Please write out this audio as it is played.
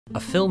A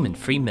film in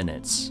 3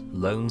 minutes,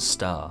 Lone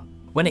Star.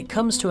 When it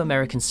comes to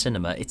American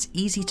cinema, it's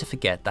easy to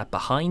forget that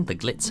behind the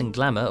glitz and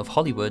glamour of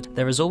Hollywood,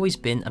 there has always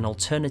been an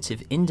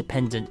alternative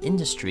independent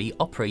industry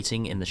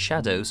operating in the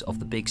shadows of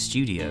the big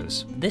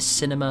studios. This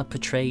cinema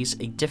portrays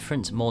a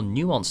different, more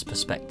nuanced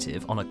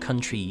perspective on a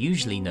country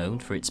usually known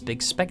for its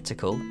big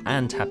spectacle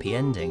and happy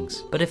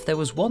endings. But if there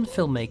was one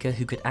filmmaker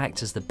who could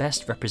act as the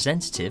best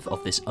representative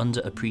of this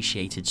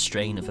underappreciated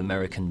strain of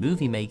American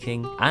movie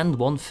making, and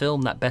one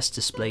film that best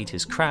displayed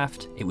his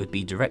craft, it would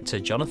be director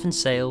Jonathan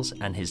Sayles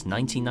and his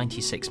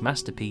 1996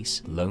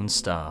 masterpiece, Lone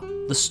Star.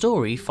 The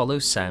story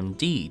follows Sam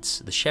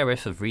Deeds, the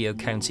sheriff of Rio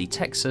County,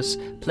 Texas,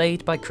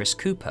 played by Kris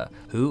Cooper,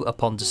 who,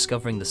 upon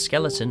discovering the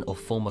skeleton of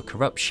former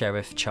corrupt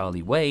sheriff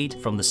Charlie Wade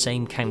from the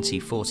same county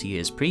 40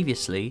 years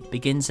previously,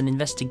 begins an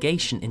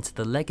investigation into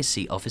the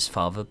legacy of his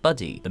father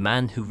Buddy, the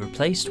man who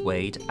replaced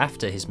Wade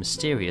after his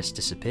mysterious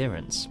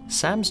disappearance.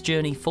 Sam's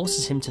journey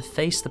forces him to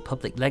face the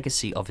public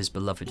legacy of his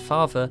beloved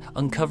father,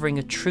 uncovering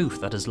a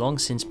truth that has long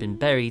since been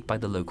buried by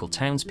the local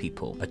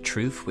townspeople, a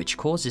truth which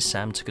causes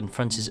Sam to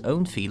confront his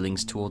own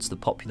feelings towards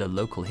the popular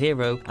local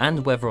hero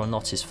and whether or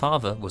not his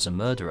father was a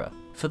murderer.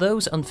 For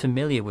those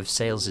unfamiliar with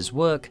Sayles'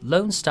 work,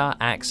 Lone Star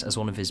acts as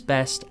one of his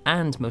best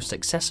and most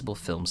accessible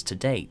films to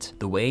date.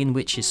 The way in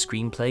which his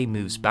screenplay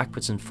moves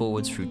backwards and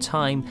forwards through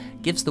time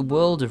gives the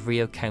world of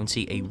Rio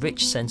County a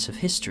rich sense of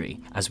history,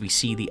 as we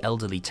see the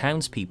elderly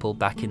townspeople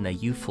back in their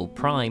youthful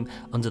prime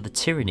under the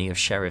tyranny of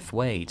Sheriff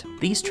Wade.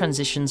 These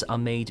transitions are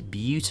made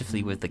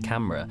beautifully with the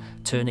camera,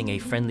 turning a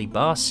friendly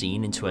bar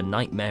scene into a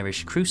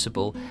nightmarish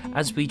crucible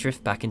as we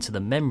drift back into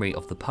the memory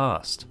of the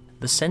past.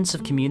 The sense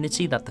of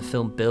community that the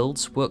film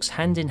builds works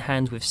hand in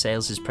hand with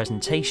Sayles'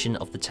 presentation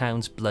of the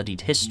town's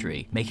bloodied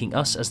history, making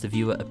us as the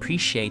viewer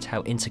appreciate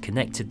how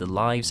interconnected the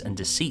lives and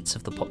deceits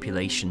of the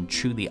population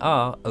truly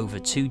are over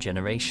 2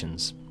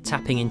 generations.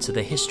 Tapping into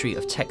the history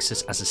of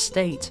Texas as a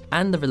state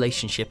and the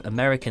relationship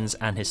Americans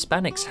and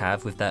Hispanics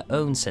have with their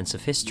own sense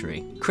of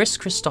history. Kris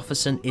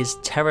Kristofferson is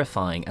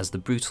terrifying as the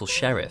brutal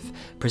sheriff,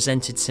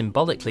 presented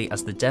symbolically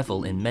as the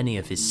devil in many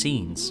of his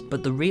scenes,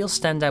 but the real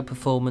standout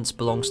performance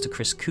belongs to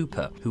Kris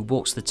Cooper, who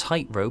walks the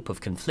tightrope of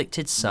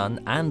conflicted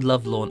son and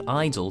lovelorn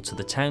idol to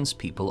the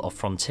townspeople of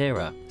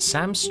Frontera.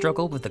 Sam's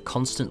struggle with the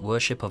constant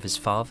worship of his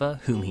father,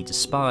 whom he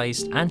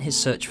despised, and his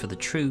search for the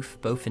truth,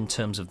 both in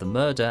terms of the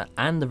murder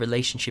and the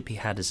relationship he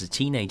had as a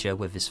teenager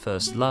with his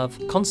first love,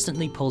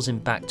 constantly pulls him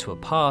back to a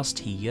past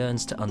he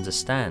yearns to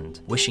understand,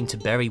 wishing to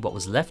bury what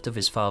was left of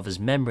his father's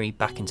memory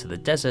back into the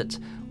desert,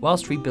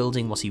 whilst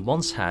rebuilding what he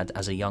once had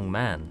as a young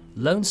man.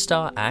 Lone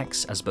Star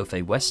acts as both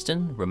a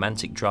western,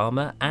 romantic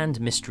drama, and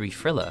mystery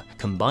thriller,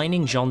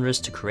 combining genres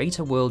to create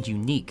a world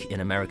unique in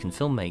American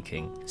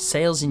filmmaking.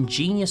 Sayles'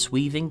 ingenious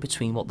weaving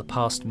between what the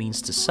past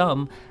means to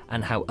some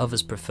and how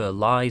others prefer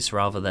lies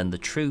rather than the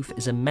truth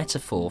is a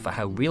metaphor for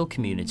how real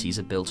communities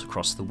are built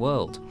across the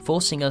world,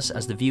 forcing us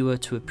as the viewer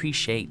to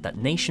appreciate that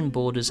nation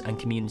borders and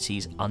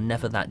communities are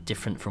never that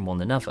different from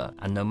one another,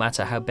 and no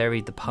matter how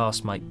buried the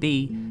past might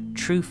be,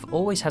 truth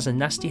always has a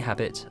nasty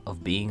habit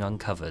of being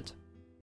uncovered.